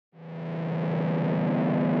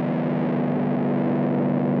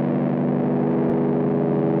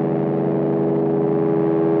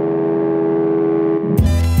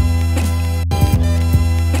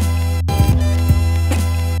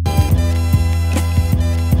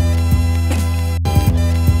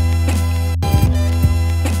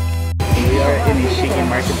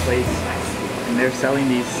place, and they're selling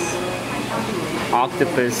these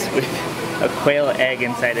octopus with a quail egg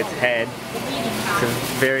inside its head. It's a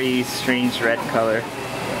very strange red color.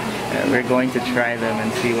 We're going to try them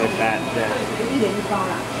and see what that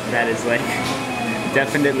is like.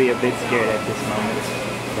 Definitely a bit scared at this moment,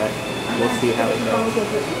 but we'll see how it goes.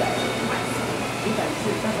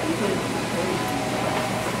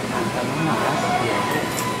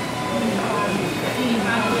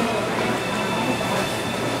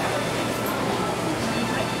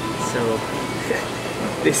 So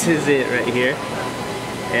this is it right here,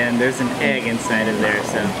 and there's an egg inside of there,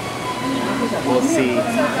 so we'll see.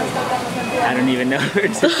 I don't even know where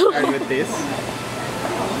to start with this.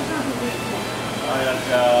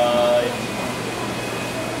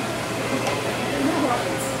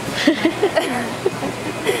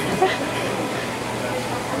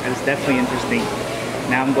 It's definitely interesting.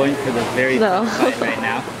 Now I'm going for the very first bite right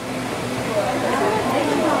now.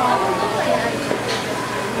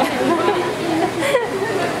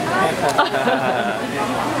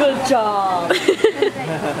 Good job.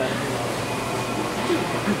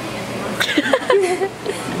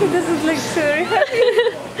 He doesn't look so happy.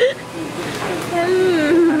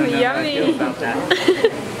 Yummy.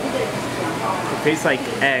 It tastes like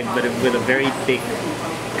egg, but with a very thick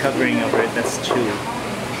covering over it that's chewy.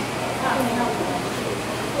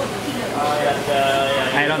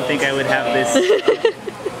 I don't think I would have this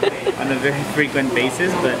on a very frequent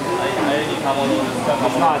basis, but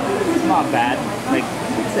it's not bad. Like,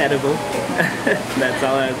 it's edible. That's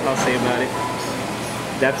all I'll say about it.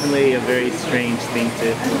 Definitely a very strange thing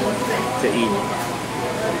to eat.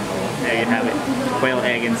 There you have it. Quail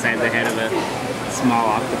egg inside the head of a small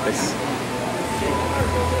octopus.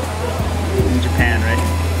 In Japan,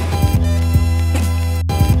 right?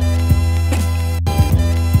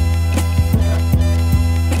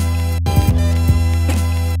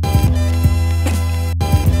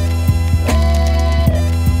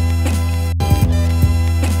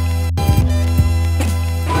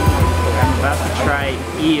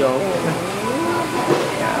 Eel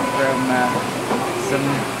from some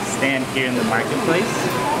stand here in the marketplace.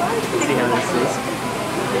 Let's see how this is.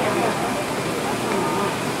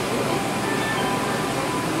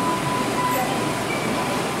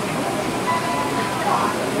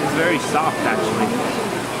 It's very soft actually.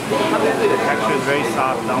 The texture is very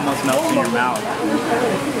soft, almost melts in your mouth.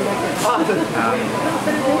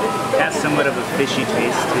 It has somewhat of a fishy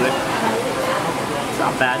taste to it. It's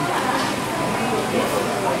not bad.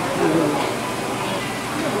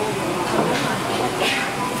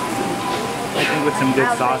 I think with some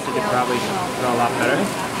good sauce it could probably go a lot better.